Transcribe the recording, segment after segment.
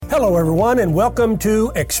Hello, everyone, and welcome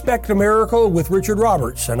to Expect a Miracle with Richard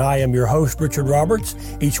Roberts. And I am your host, Richard Roberts.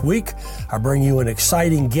 Each week, I bring you an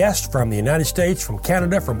exciting guest from the United States, from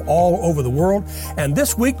Canada, from all over the world. And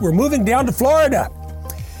this week, we're moving down to Florida.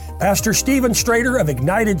 Pastor Stephen Strader of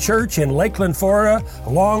Ignited Church in Lakeland, Florida, a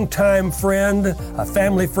longtime friend,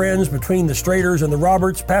 family friends between the Straders and the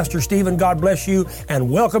Roberts. Pastor Stephen, God bless you,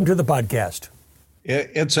 and welcome to the podcast.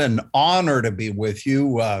 It's an honor to be with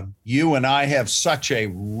you. You and I have such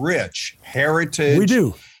a rich heritage. We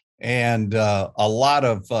do. And a lot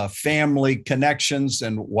of family connections.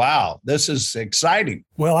 And wow, this is exciting.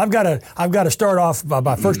 Well, I've got to start off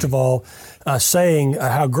by first of all, saying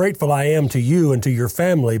how grateful I am to you and to your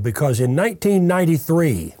family, because in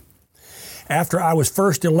 1993, after I was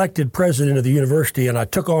first elected president of the university and I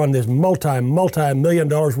took on this multi-million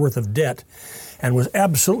dollars worth of debt, and was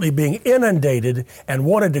absolutely being inundated and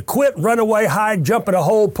wanted to quit, run away, hide, jump in a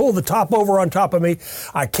hole, pull the top over on top of me,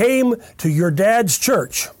 I came to your dad's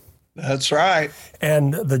church. That's right.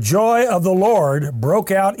 And the joy of the Lord broke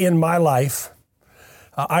out in my life.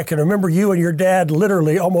 I can remember you and your dad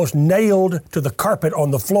literally almost nailed to the carpet on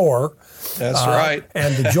the floor. That's right.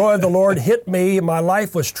 And the joy of the Lord hit me. My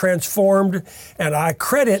life was transformed. And I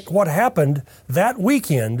credit what happened that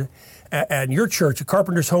weekend at your church,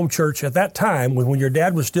 Carpenter's Home Church, at that time, when your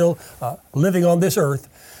dad was still living on this earth.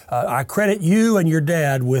 I credit you and your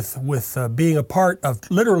dad with being a part of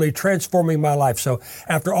literally transforming my life. So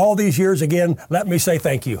after all these years, again, let me say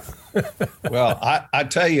thank you. Well, I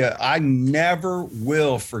tell you, I never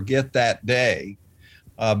will forget that day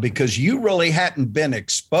because you really hadn't been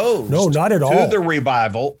exposed not at to all. the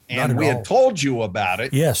revival, and we had told you about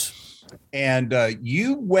it. Yes. And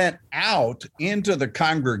you went out into the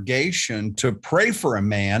congregation to pray for a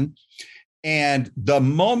man. And the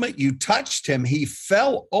moment you touched him, he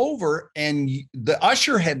fell over, and the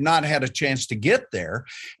usher had not had a chance to get there.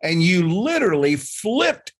 And you literally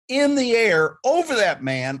flipped in the air over that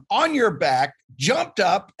man on your back, jumped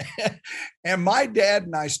up, and my dad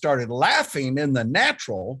and I started laughing in the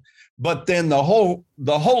natural. But then the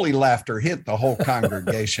holy laughter hit the whole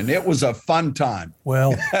congregation. It was a fun time.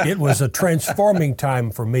 Well, it was a transforming time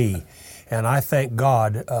for me, and I thank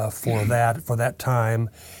God for that time.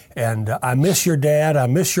 And I miss your dad. I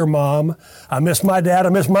miss your mom. I miss my dad. I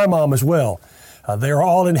miss my mom as well. They're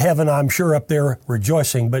all in heaven, I'm sure, up there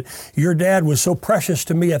rejoicing. But your dad was so precious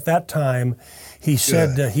to me at that time. He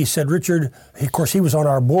said, Richard, of course, he was on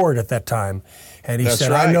our board at that time. And he said,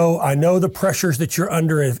 right. I know the pressures that you're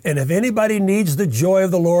under. And if anybody needs the joy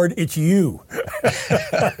of the Lord, it's you.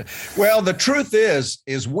 Well, the truth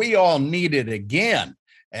is we all need it again.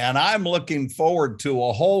 And I'm looking forward to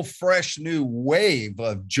a whole fresh new wave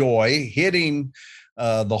of joy hitting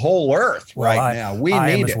the whole earth now. We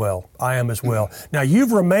need it. I am as well. Now,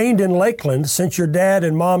 you've remained in Lakeland since your dad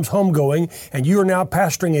and mom's homegoing, and you are now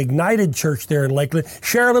pastoring Ignited Church there in Lakeland.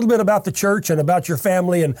 Share a little bit about the church and about your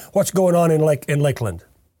family and what's going on in Lakeland.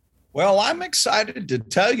 Well, I'm excited to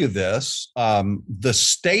tell you this. The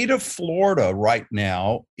state of Florida right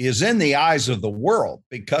now is in the eyes of the world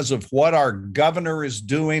because of what our governor is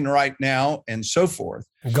doing right now and so forth.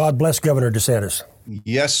 God bless Governor DeSantis.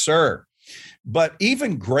 Yes, sir. But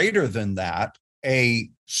even greater than that, a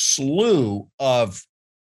slew of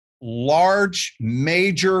large,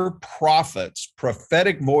 major prophets,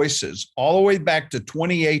 prophetic voices, all the way back to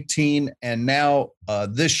 2018 and now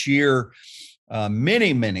this year,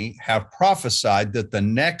 many have prophesied that the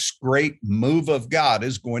next great move of God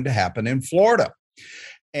is going to happen in Florida.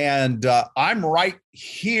 And I'm right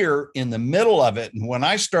here in the middle of it. And when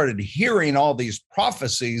I started hearing all these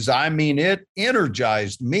prophecies, I mean, it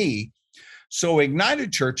energized me. So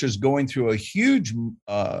Ignited Church is going through a huge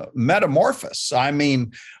metamorphosis. I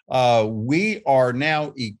mean, we are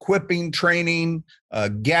now equipping, training,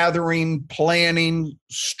 gathering, planning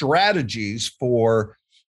strategies for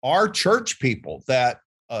our church people that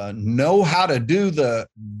know how to do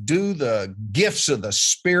the gifts of the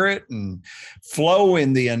Spirit and flow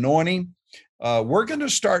in the anointing. We're going to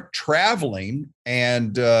start traveling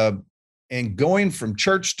and going from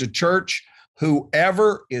church to church.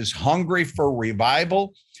 Whoever is hungry for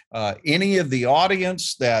revival, any of the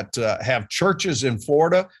audience that have churches in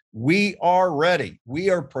Florida, we are ready.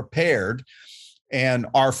 We are prepared. And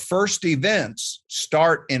our first events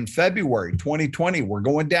start in February 2020. We're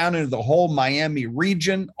going down into the whole Miami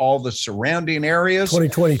region, all the surrounding areas.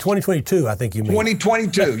 2022, I think you mean.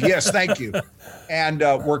 2022, yes, thank you. And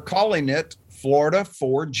we're calling it Florida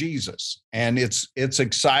for Jesus. And it's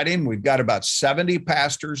exciting. We've got about 70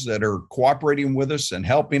 pastors that are cooperating with us and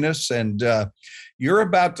helping us. And you're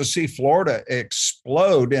about to see Florida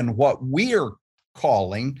explode in what we are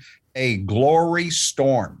calling a glory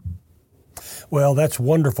storm. Well, that's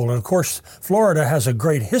wonderful. And of course, Florida has a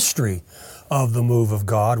great history of the move of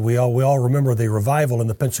God. We all remember the revival in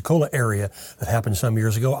the Pensacola area that happened some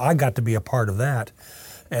years ago. I got to be a part of that.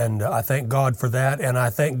 And I thank God for that. And I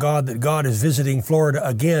thank God that God is visiting Florida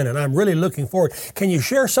again. And I'm really looking forward. Can you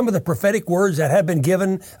share some of the prophetic words that have been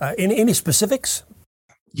given? Any specifics?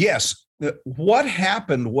 Yes. What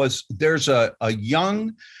happened was there's a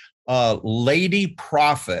young lady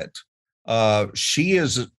prophet. She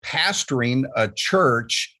is pastoring a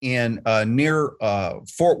church in near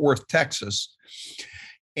Fort Worth, Texas.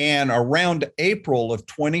 And around April of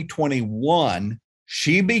 2021,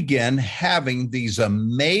 she began having these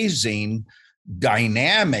amazing,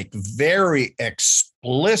 dynamic, very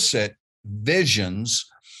explicit visions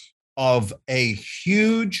of a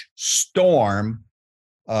huge storm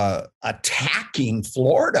attacking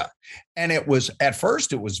Florida. And at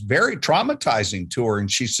first it was very traumatizing to her. And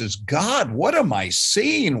she says, God, what am I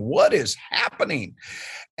seeing? What is happening?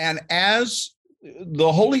 And as the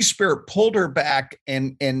Holy Spirit pulled her back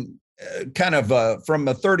and kind of from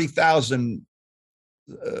a 30,000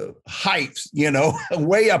 height,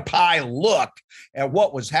 way up high look at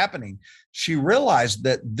what was happening, she realized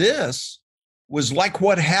that this was like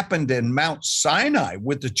what happened in Mount Sinai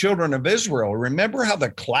with the children of Israel. Remember how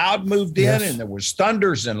the cloud moved in Yes. and there was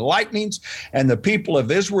thunders and lightnings, and the people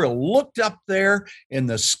of Israel looked up there in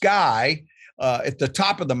the sky at the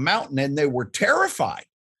top of the mountain, and they were terrified.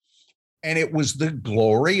 And it was the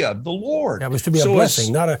glory of the Lord. That was to be a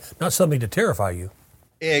blessing, not something to terrify you.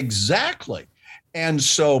 Exactly. And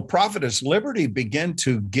so Prophetess Liberty began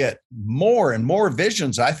to get more and more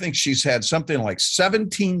visions. I think she's had something like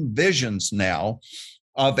 17 visions now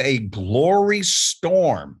of a glory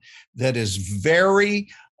storm that is very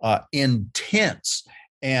intense.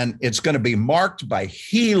 And it's going to be marked by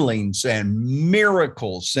healings and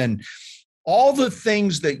miracles and all the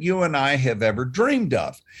things that you and I have ever dreamed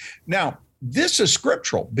of. Now, this is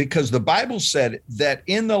scriptural because the Bible said that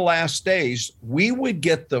in the last days, we would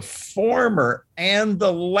get the former and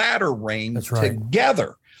the latter rain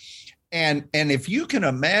together. And if you can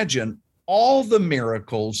imagine all the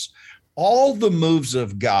miracles, all the moves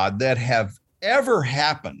of God that have ever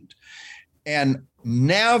happened, and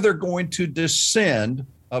now they're going to descend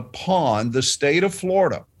upon the state of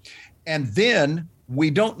Florida. And then we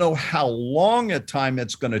don't know how long a time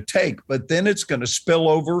it's going to take, but then it's going to spill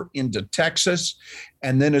over into Texas,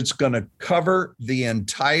 and then it's going to cover the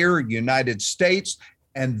entire United States,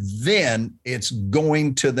 and then it's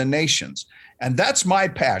going to the nations. And that's my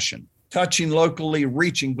passion, touching locally,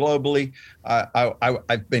 reaching globally.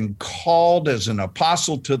 I've been called as an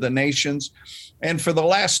apostle to the nations. And for the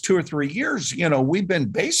last 2 or 3 years, we've been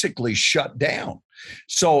basically shut down.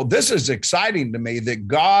 So this is exciting to me that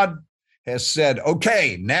God has said,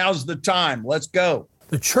 okay, now's the time. Let's go.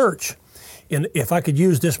 The church, if I could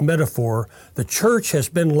use this metaphor, the church has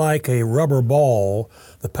been like a rubber ball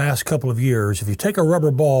the past couple of years. If you take a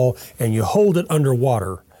rubber ball and you hold it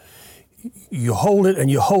underwater, you hold it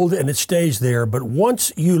and it stays there. But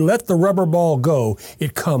once you let the rubber ball go,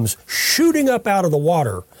 it comes shooting up out of the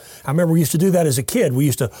water. I remember we used to do that as a kid. We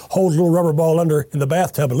used to hold a little rubber ball under in the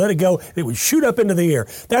bathtub and let it go. It would shoot up into the air.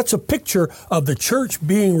 That's a picture of the church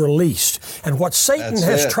being released. And what Satan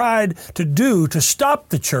has tried to do to stop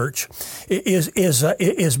the church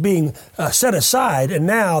is being set aside. And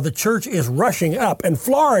now the church is rushing up. And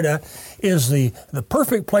Florida is the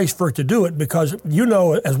perfect place for it to do it, because you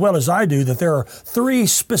know as well as I do that there are 3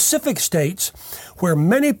 specific states where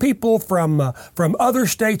many people from other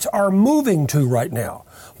states are moving to right now.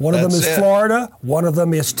 One of them is Florida, one of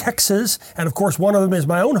them is Texas, and of course one of them is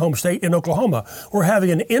my own home state in Oklahoma. We're having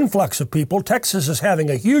an influx of people. Texas is having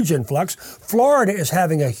a huge influx. Florida is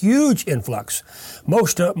having a huge influx.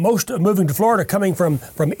 Most moving to Florida coming from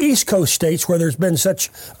East Coast states where there's been such,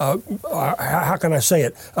 how can I say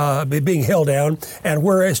it, being held down, and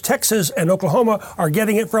whereas Texas and Oklahoma are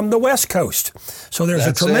getting it from the West Coast. So there's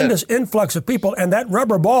a tremendous influx of people, and that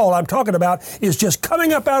rubber ball I'm talking about is just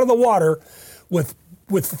coming up out of the water with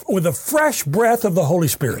a fresh breath of the Holy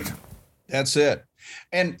Spirit. That's it.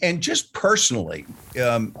 And just personally,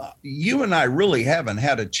 you and I really haven't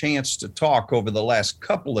had a chance to talk over the last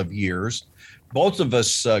couple of years, both of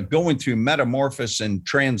us going through metamorphosis and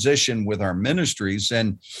transition with our ministries.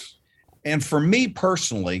 And for me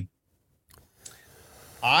personally,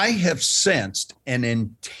 I have sensed an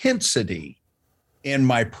intensity in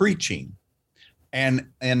my preaching and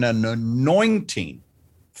an anointing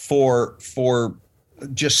for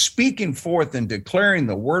just speaking forth and declaring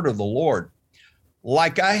the word of the Lord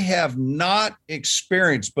like I have not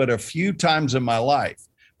experienced but a few times in my life.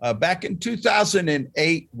 Back in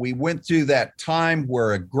 2008, we went through that time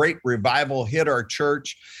where a great revival hit our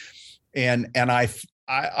church, and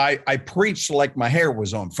I preached like my hair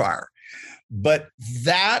was on fire. But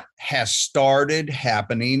that has started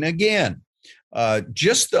happening again.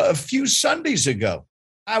 Just a few Sundays ago,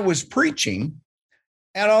 I was preaching,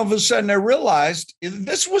 and all of a sudden I realized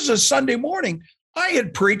this was a Sunday morning. I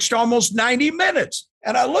had preached almost 90 minutes,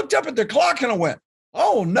 and I looked up at the clock and I went,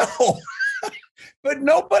 oh no, but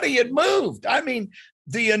nobody had moved. I mean,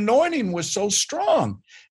 the anointing was so strong.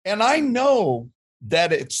 And I know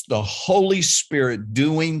that it's the Holy Spirit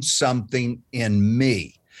doing something in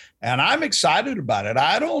me. And I'm excited about it.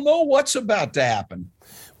 I don't know what's about to happen.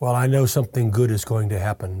 Well, I know something good is going to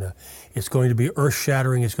happen. It's going to be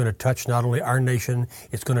earth-shattering. It's going to touch not only our nation,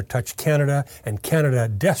 it's going to touch Canada, and Canada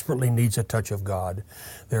desperately needs a touch of God.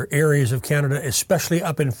 There are areas of Canada, especially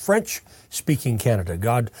up in French-speaking Canada.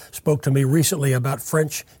 God spoke to me recently about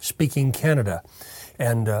French-speaking Canada.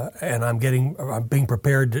 And I'm being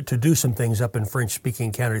prepared to do some things up in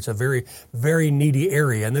French-speaking Canada. It's a very, very needy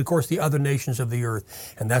area. And then, of course, the other nations of the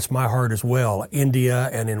earth. And that's my heart as well. India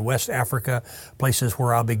and in West Africa, places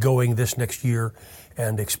where I'll be going this next year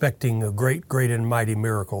and expecting great, great and mighty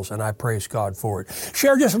miracles. And I praise God for it.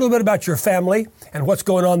 Share just a little bit about your family and what's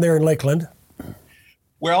going on there in Lakeland.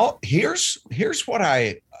 Well, here's what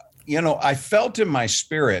I felt in my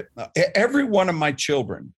spirit. Every one of my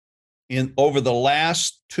children, over the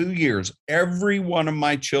last 2 years, every one of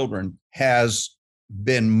my children has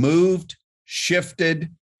been moved, shifted,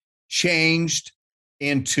 changed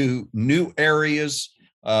into new areas.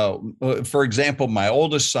 For example, my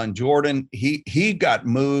oldest son, Jordan, he got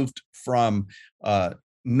moved from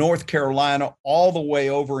North Carolina all the way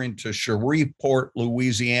over into Shreveport,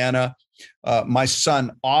 Louisiana. My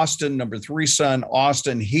son, Austin, number 3 son,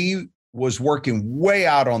 Austin, he was working way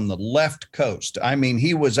out on the left coast. I mean,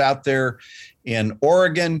 he was out there in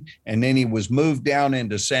Oregon, and then he was moved down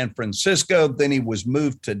into San Francisco. Then he was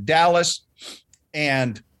moved to Dallas,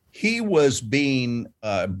 and he was being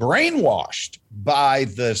brainwashed by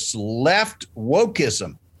this left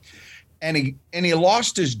wokeism, and he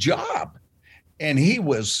lost his job. And he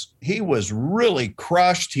was really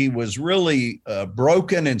crushed. He was really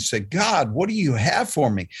broken and said, God, what do you have for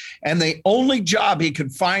me? And the only job he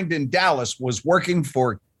could find in Dallas was working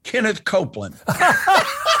for Kenneth Copeland.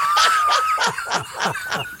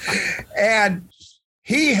 And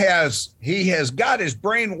he has got his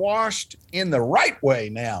brain washed in the right way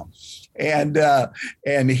now.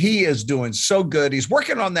 And he is doing so good. He's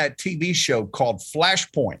working on that TV show called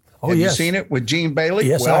Flashpoint. Oh, Have yes. you seen it with Gene Bailey?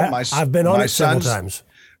 Yes, well, I've been on it several times.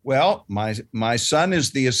 Well, my son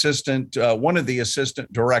is the assistant, one of the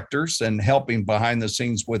assistant directors, and helping behind the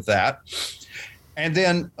scenes with that. And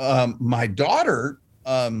then my daughter,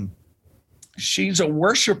 she's a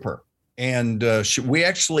worshiper, and we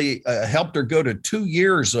actually helped her go to 2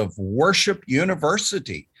 years of worship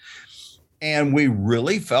university. And we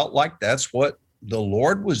really felt like that's what the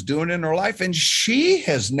Lord was doing in her life. And she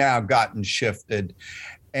has now gotten shifted.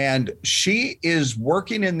 And she is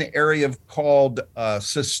working in the area called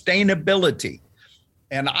sustainability.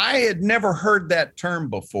 And I had never heard that term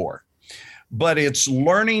before, but it's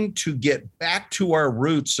learning to get back to our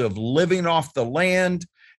roots of living off the land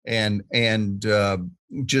and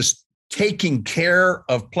just taking care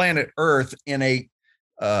of planet Earth in a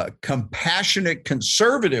compassionate,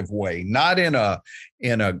 conservative way, not in a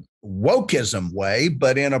wokeism way,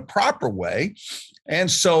 but in a proper way. And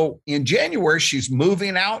so in January, she's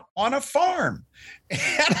moving out on a farm.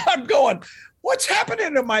 And I'm going, what's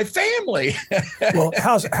happening to my family? Well,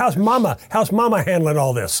 how's Mama handling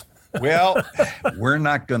all this? Well, we're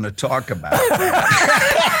not going to talk about it.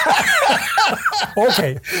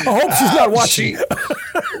 Okay. I hope she's not watching.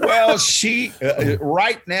 She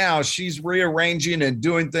right now, she's rearranging and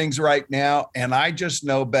doing things right now. And I just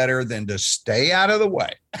know better than to stay out of the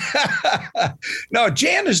way. No,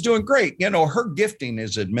 Jan is doing great. You know, her gifting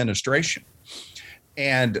is administration.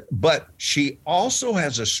 But she also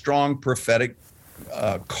has a strong prophetic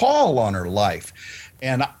call on her life.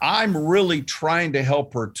 And I'm really trying to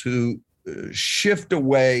help her to shift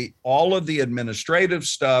away all of the administrative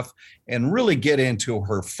stuff and really get into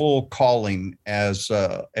her full calling as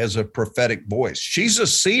a prophetic voice. She's a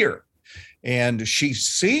seer, and she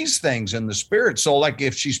sees things in the spirit. So like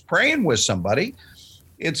if she's praying with somebody,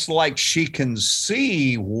 it's like she can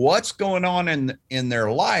see what's going on in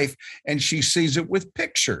their life, and she sees it with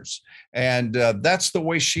pictures. And that's the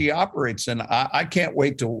way she operates. And I can't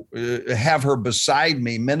wait to have her beside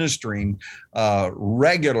me ministering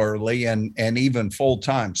regularly and even full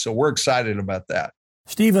time. So we're excited about that.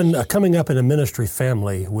 Stephen, coming up in a ministry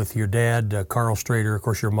family with your dad, Carl Strader, of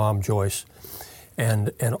course, your mom, Joyce,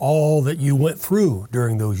 and all that you went through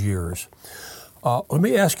during those years, let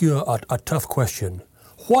me ask you a tough question.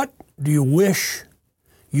 What do you wish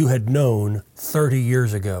you had known 30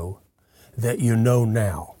 years ago that you know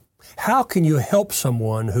now? How can you help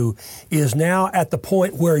someone who is now at the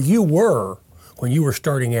point where you were when you were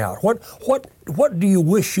starting out? What do you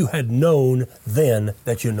wish you had known then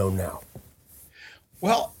that you know now?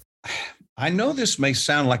 Well, I know this may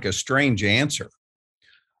sound like a strange answer,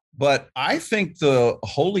 but I think the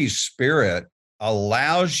Holy Spirit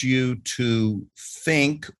allows you to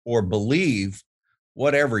think or believe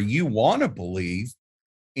whatever you want to believe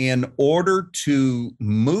in order to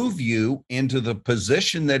move you into the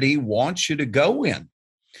position that he wants you to go in.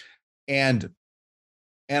 And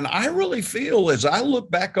I really feel, as I look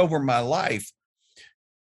back over my life,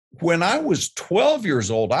 when I was 12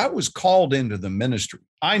 years old, I was called into the ministry.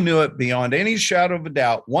 I knew it beyond any shadow of a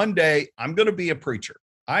doubt. One day I'm going to be a preacher.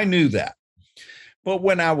 I knew that. But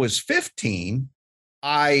when I was 15,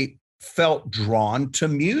 I felt drawn to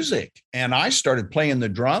music and I started playing the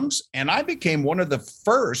drums, and I became one of the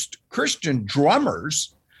first Christian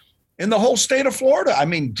drummers in the whole state of Florida. I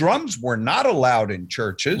mean, drums were not allowed in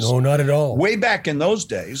churches. No, not at all. Way back in those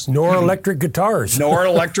days. Nor electric guitars. Nor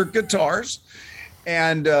electric guitars.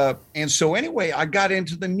 And so anyway, I got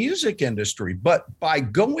into the music industry. But by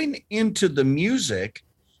going into the music,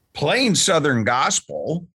 playing Southern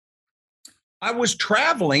gospel, I was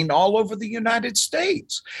traveling all over the United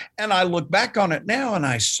States. And I look back on it now and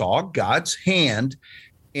I saw God's hand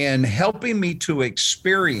in helping me to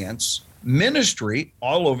experience ministry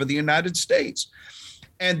all over the United States.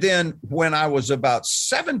 And then when I was about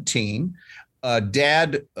 17,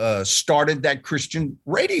 Dad started that Christian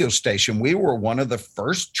radio station. We were one of the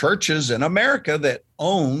first churches in America that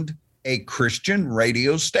owned a Christian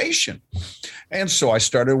radio station. And so I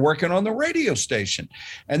started working on the radio station.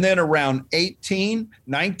 And then around 18,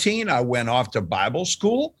 19, I went off to Bible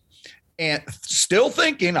school and still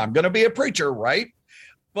thinking I'm going to be a preacher, right?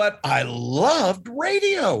 But I loved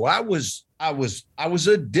radio. I was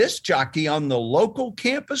a disc jockey on the local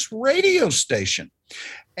campus radio station.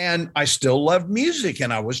 And I still loved music,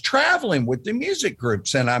 and I was traveling with the music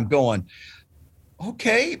groups, and I'm going,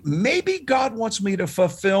 okay, maybe God wants me to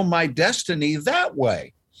fulfill my destiny that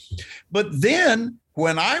way. But then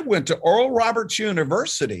when I went to Oral Roberts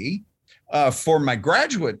University for my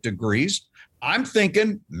graduate degrees, I'm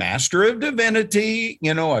thinking Master of Divinity,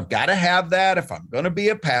 I've got to have that if I'm going to be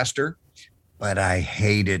a pastor, but I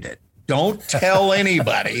hated it. Don't tell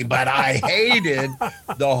anybody, but I hated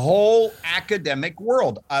the whole academic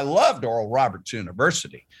world. I loved Oral Roberts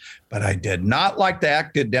University, but I did not like the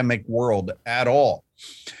academic world at all.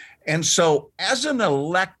 And so as an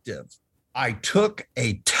elective, I took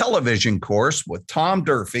a television course with Tom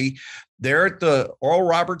Durfee there at the Oral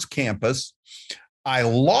Roberts campus. I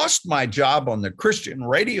lost my job on the Christian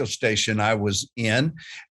radio station I was in,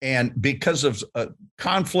 and because of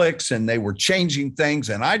conflicts, and they were changing things,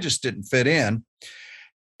 and I just didn't fit in.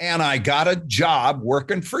 And I got a job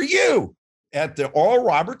working for you at the Oral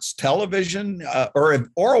Roberts Television or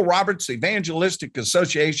Oral Roberts Evangelistic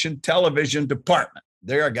Association Television Department.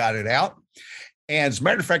 There, I got it out. And as a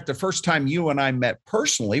matter of fact, the first time you and I met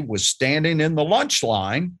personally was standing in the lunch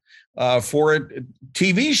line for a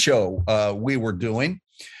TV show we were doing.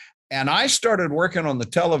 And I started working on the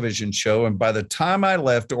television show. And by the time I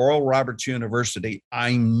left Oral Roberts University,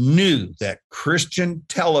 I knew that Christian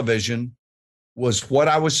television was what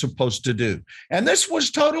I was supposed to do. And this was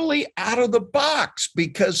totally out of the box,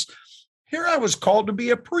 because here I was called to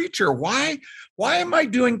be a preacher. Why am I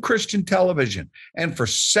doing Christian television? And for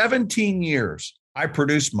 17 years, I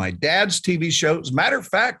produced my dad's TV show. As a matter of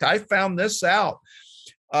fact, I found this out.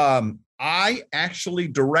 I actually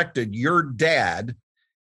directed your dad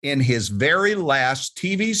in his very last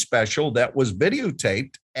TV special that was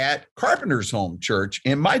videotaped at Carpenter's Home Church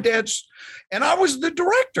and I was the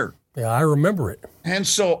director. Yeah, I remember it. And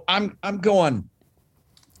so I'm going,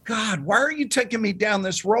 God, why are you taking me down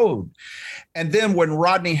this road? And then when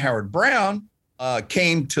Rodney Howard-Browne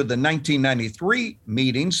came to the 1993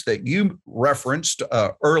 meetings that you referenced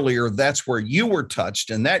earlier, that's where you were touched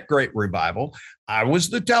in that great revival. I was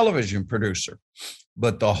the television producer.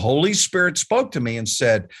 But the Holy Spirit spoke to me and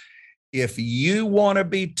said, if you want to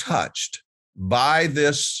be touched by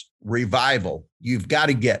this revival, you've got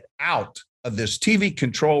to get out of this TV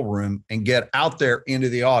control room and get out there into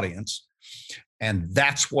the audience. And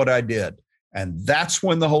that's what I did. And that's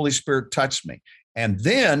when the Holy Spirit touched me. And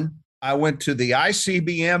then I went to the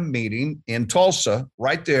ICBM meeting in Tulsa,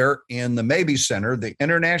 right there in the Mabee Center, the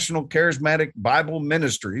International Charismatic Bible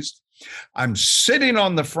Ministries. I'm sitting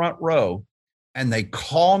on the front row, and they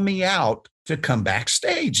call me out to come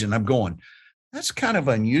backstage. And I'm going, that's kind of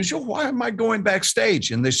unusual. Why am I going backstage?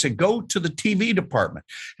 And they said, go to the TV department.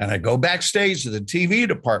 And I go backstage to the TV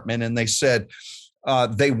department, and they said,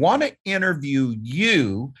 they want to interview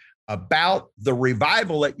you about the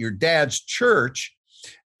revival at your dad's church.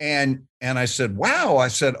 And I said, wow. I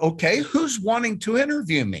said, okay, who's wanting to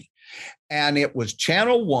interview me? And it was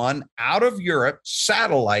Channel One out of Europe,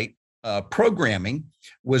 satellite programming,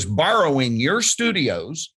 was borrowing your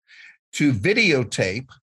studios to videotape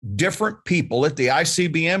different people at the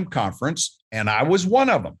ICBM conference. And I was one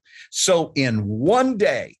of them. So in one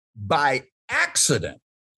day, by accident,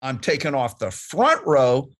 I'm taken off the front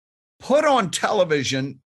row, put on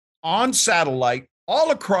television, on satellite, all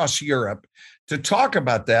across Europe to talk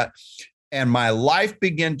about that. And my life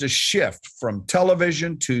began to shift from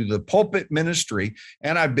television to the pulpit ministry.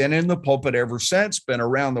 And I've been in the pulpit ever since, been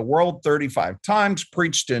around the world 35 times,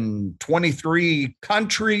 preached in 23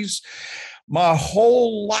 countries. My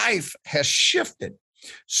whole life has shifted.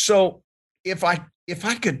 So if I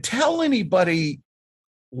could tell anybody,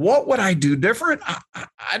 what would I do different?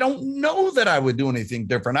 I don't know that I would do anything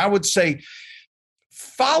different. I would say,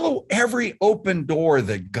 follow every open door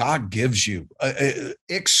that God gives you.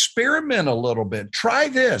 Experiment a little bit. Try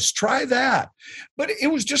this, try that. But it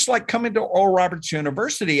was just like coming to Oral Roberts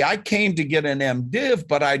University. I came to get an MDiv,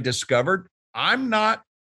 but I discovered I'm not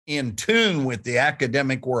in tune with the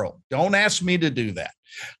academic world. Don't ask me to do that.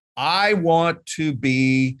 I want to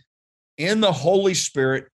be in the Holy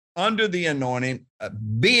Spirit, under the anointing,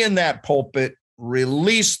 be in that pulpit,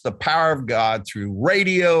 release the power of God through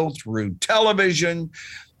radio, through television,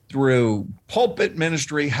 through pulpit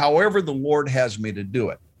ministry, however the Lord has me to do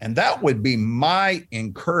it. And that would be my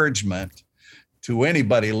encouragement to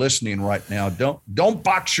anybody listening right now. Don't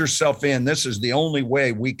box yourself in. This is the only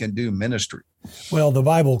way we can do ministry. Well, the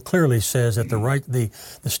Bible clearly says that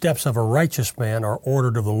the steps of a righteous man are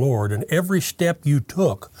ordered of the Lord, and every step you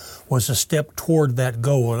took was a step toward that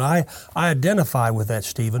goal. And I identify with that,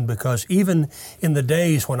 Stephen, because even in the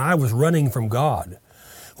days when I was running from God,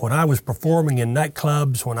 when I was performing in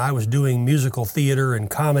nightclubs, when I was doing musical theater and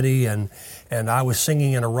comedy, and I was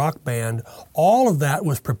singing in a rock band, all of that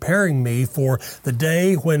was preparing me for the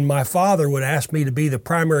day when my father would ask me to be the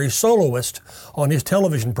primary soloist on his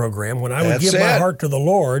television program, when I would give my heart to the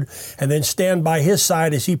Lord and then stand by his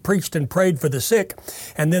side as he preached and prayed for the sick.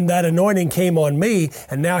 And then that anointing came on me,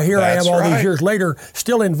 and now here I am all these years later,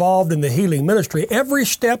 still involved in the healing ministry. Every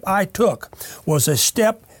step I took was a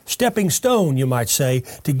stepping stone, you might say,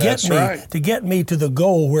 to get me to the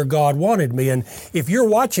goal where God wanted me. And if you're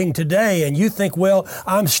watching today and you think, well,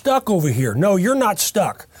 I'm stuck over here. No, you're not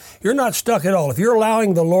stuck. You're not stuck at all. If you're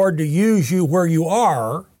allowing the Lord to use you where you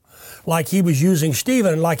are, like he was using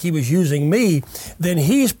Stephen, like he was using me, then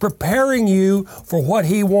he's preparing you for what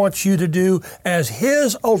he wants you to do as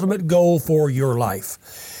his ultimate goal for your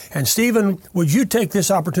life. And Stephen, would you take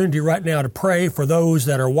this opportunity right now to pray for those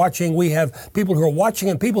that are watching? We have people who are watching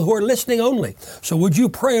and people who are listening only. So would you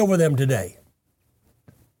pray over them today?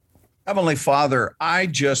 Heavenly Father, I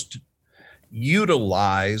just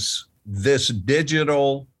utilize this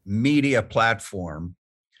digital media platform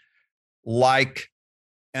like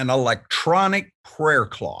an electronic prayer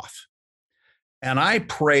cloth. And I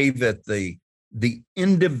pray that the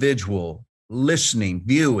individual listening,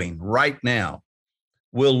 viewing right now,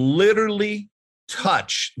 will literally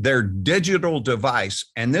touch their digital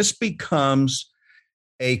device, and this becomes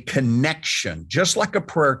a connection, just like a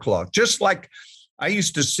prayer cloth, just like I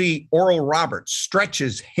used to see Oral Roberts stretch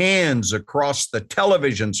his hands across the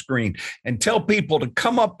television screen and tell people to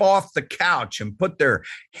come up off the couch and put their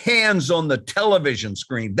hands on the television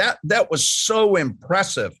screen. That was so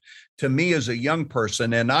impressive to me as a young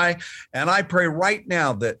person. And I pray right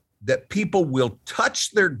now that people will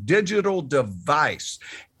touch their digital device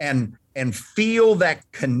and feel that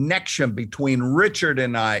connection between Richard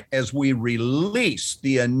and I as we release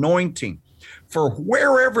the anointing for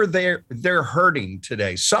wherever they're hurting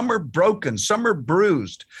today. Some are broken, some are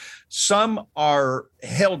bruised, some are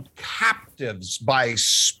held captives by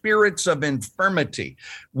spirits of infirmity.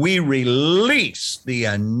 We release the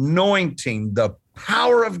anointing, the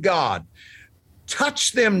power of God.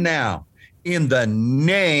 Touch them now in the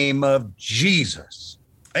name of Jesus.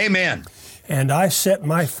 Amen. And I set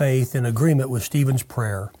my faith in agreement with Stephen's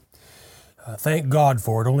prayer. Thank God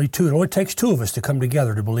for it. Only two. It only takes two of us to come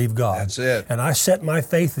together to believe God. That's it. And I set my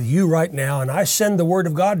faith with you right now, and I send the word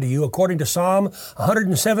of God to you according to Psalm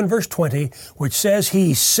 107, verse 20, which says,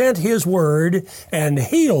 He sent His word and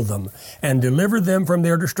healed them and delivered them from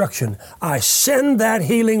their destruction. I send that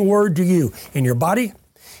healing word to you in your body,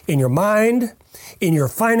 in your mind, in your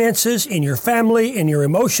finances, in your family, in your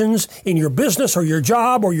emotions, in your business or your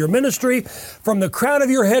job or your ministry, from the crown of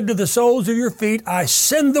your head to the soles of your feet. I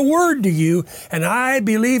send the word to you, and I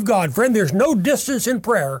believe God. Friend, there's no distance in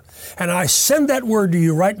prayer, and I send that word to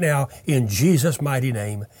you right now in Jesus' mighty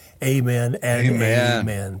name. Amen and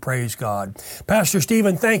amen. Praise God. Pastor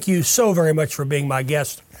Stephen, thank you so very much for being my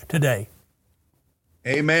guest today.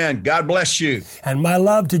 Amen. God bless you. And my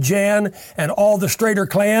love to Jan and all the Strader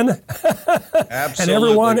clan. Absolutely. And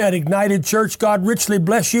everyone at Ignited Church. God richly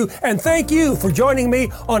bless you. And thank you for joining me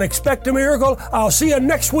on Expect a Miracle. I'll see you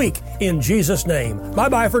next week in Jesus' name.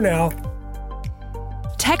 Bye-bye for now.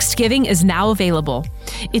 Text giving is now available.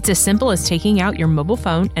 It's as simple as taking out your mobile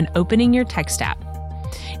phone and opening your text app.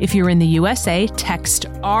 If you're in the USA, text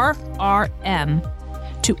RRM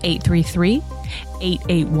to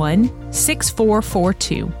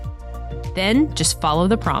 833-881-6442. Then just follow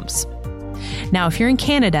the prompts. Now, if you're in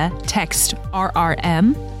Canada, text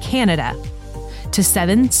RRM Canada to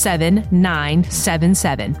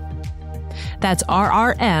 77977. That's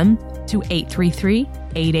RRM to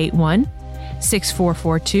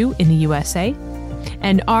 833-881-6442 in the USA,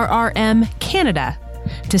 and RRM Canada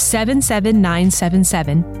to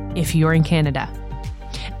 77977 if you're in Canada.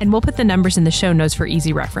 And we'll put the numbers in the show notes for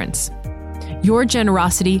easy reference. Your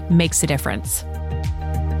generosity makes a difference.